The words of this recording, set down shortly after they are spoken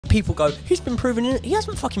people go, he's been proven innocent. He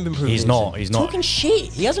hasn't fucking been proven innocent. He's not. Talking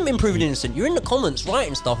shit. He hasn't been proven innocent. You're in the comments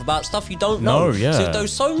writing stuff about stuff you don't know. No, yeah. So if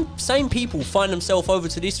those same people find themselves over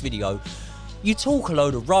to this video, you talk a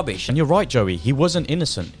load of rubbish. And you're right, Joey. He wasn't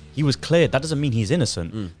innocent. He was cleared. That doesn't mean he's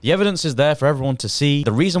innocent. The evidence is there for everyone to see.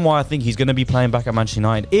 The reason why I think he's going to be playing back at Manchester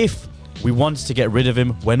United, if we wanted to get rid of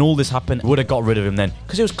him when all this happened, we would have got rid of him then,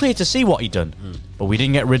 because it was clear to see what he'd done. But we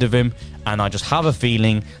didn't get rid of him, and I just have a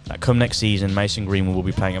feeling that come next season, Mason Greenwood will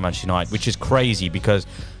be playing at Manchester United, which is crazy because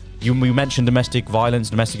we mentioned domestic violence,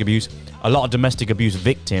 domestic abuse. A lot of domestic abuse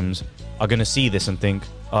victims are going to see this and think,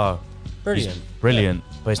 oh, Brilliant. Brilliant.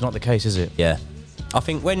 Yeah. But it's not the case, is it? Yeah. I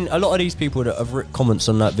think when a lot of these people that have written comments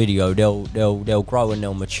on that video, they'll grow and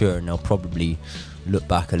they'll mature, and they'll probably look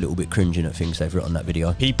back a little bit cringing at things they've written on that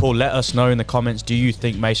video. People, let us know in the comments, do you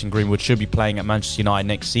think Mason Greenwood should be playing at Manchester United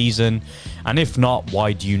next season? And if not,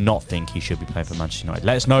 why do you not think he should be playing for Manchester United?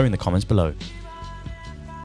 Let us know in the comments below.